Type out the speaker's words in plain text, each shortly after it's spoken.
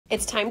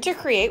It's time to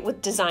create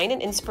with design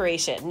and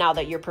inspiration now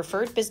that your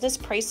preferred business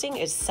pricing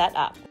is set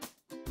up.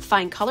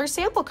 Find color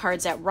sample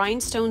cards at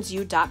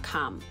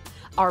rhinestonesu.com,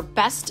 our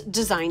best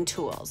design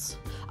tools.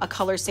 A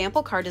color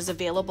sample card is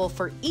available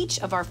for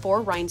each of our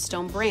 4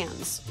 rhinestone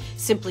brands.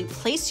 Simply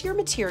place your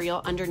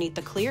material underneath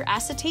the clear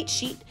acetate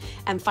sheet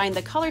and find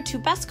the color to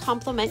best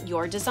complement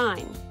your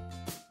design.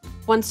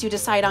 Once you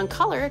decide on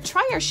color,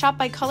 try our Shop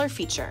by Color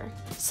feature.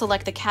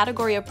 Select the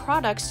category of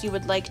products you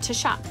would like to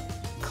shop.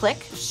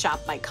 Click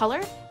Shop by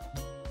Color.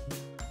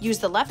 Use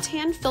the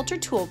left-hand filter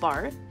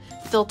toolbar,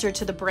 filter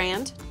to the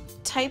brand,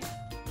 type,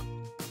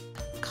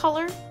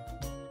 color,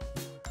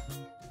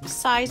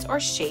 size, or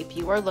shape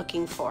you are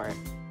looking for.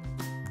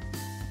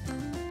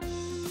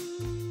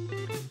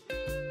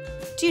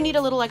 Do you need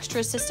a little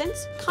extra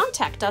assistance?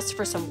 Contact us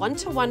for some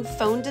one-to-one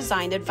phone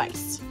design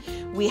advice.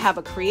 We have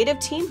a creative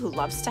team who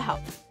loves to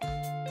help.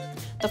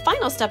 The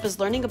final step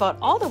is learning about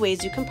all the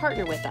ways you can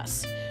partner with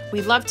us.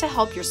 We'd love to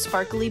help your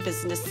sparkly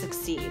business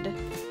succeed.